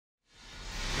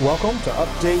Welcome to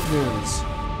Update News.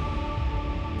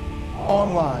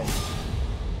 Online.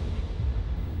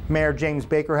 Mayor James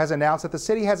Baker has announced that the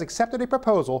city has accepted a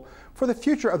proposal for the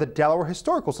future of the Delaware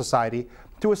Historical Society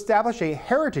to establish a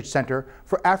heritage center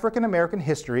for African American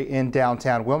history in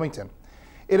downtown Wilmington.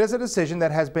 It is a decision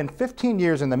that has been 15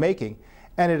 years in the making,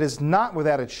 and it is not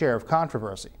without its share of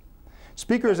controversy.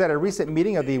 Speakers at a recent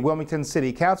meeting of the Wilmington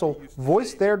City Council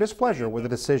voiced their displeasure with the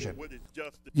decision.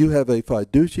 You have a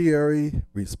fiduciary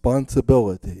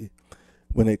responsibility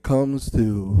when it comes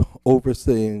to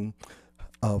overseeing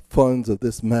funds of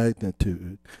this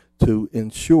magnitude to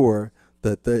ensure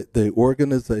that the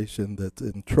organization that's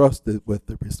entrusted with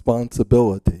the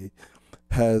responsibility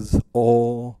has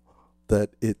all that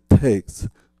it takes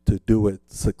to do it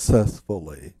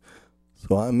successfully.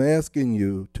 So I'm asking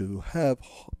you to have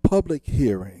public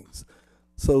hearings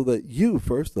so that you,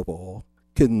 first of all,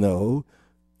 can know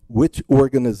which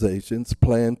organizations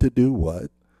plan to do what.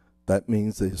 That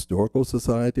means the Historical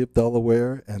Society of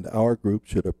Delaware and our group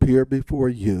should appear before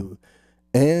you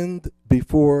and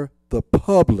before the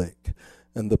public.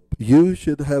 And you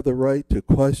should have the right to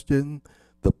question.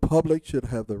 The public should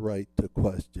have the right to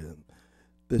question.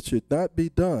 This should not be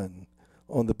done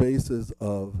on the basis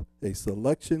of a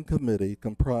selection committee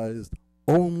comprised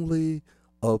only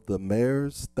of the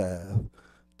mayor's staff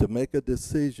to make a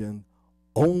decision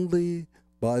only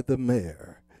by the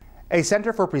mayor. A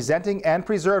center for presenting and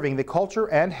preserving the culture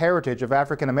and heritage of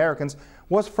African Americans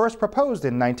was first proposed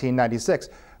in 1996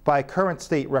 by current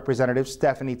state representative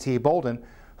Stephanie T. Bolden,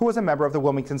 who was a member of the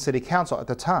Wilmington City Council at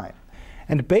the time,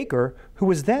 and Baker, who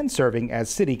was then serving as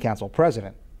City Council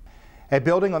president. A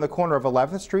building on the corner of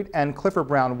 11th Street and Clifford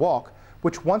Brown Walk,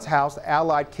 which once housed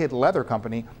Allied Kid Leather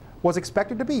Company, was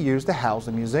expected to be used to house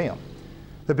the museum.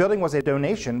 The building was a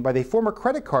donation by the former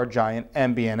credit card giant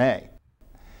MBNA.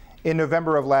 In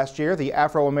November of last year, the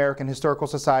Afro-American Historical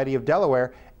Society of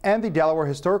Delaware and the Delaware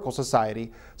Historical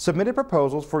Society submitted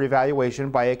proposals for evaluation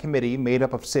by a committee made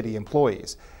up of city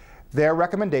employees. Their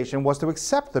recommendation was to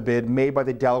accept the bid made by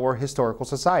the Delaware Historical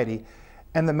Society,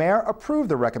 and the mayor approved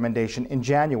the recommendation in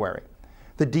January.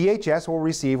 The DHS will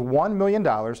receive $1 million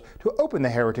to open the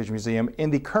Heritage Museum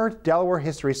in the current Delaware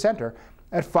History Center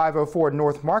at 504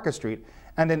 North Market Street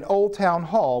and in Old Town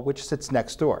Hall, which sits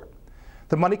next door.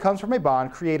 The money comes from a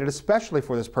bond created especially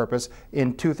for this purpose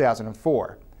in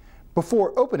 2004.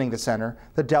 Before opening the center,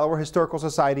 the Delaware Historical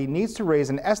Society needs to raise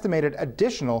an estimated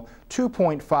additional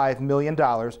 $2.5 million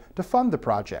to fund the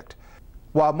project.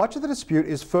 While much of the dispute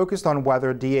is focused on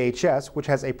whether DHS, which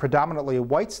has a predominantly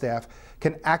white staff,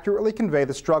 can accurately convey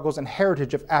the struggles and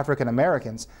heritage of African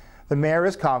Americans, the mayor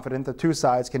is confident the two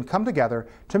sides can come together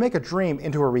to make a dream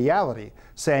into a reality,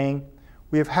 saying,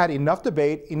 "We have had enough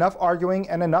debate, enough arguing,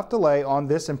 and enough delay on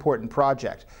this important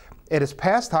project. It is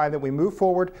past time that we move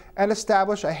forward and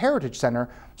establish a heritage center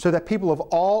so that people of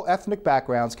all ethnic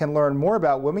backgrounds can learn more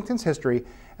about Wilmington's history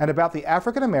and about the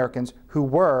African Americans who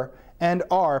were and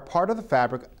are part of the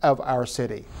fabric of our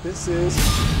city." This is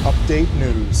Update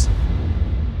News.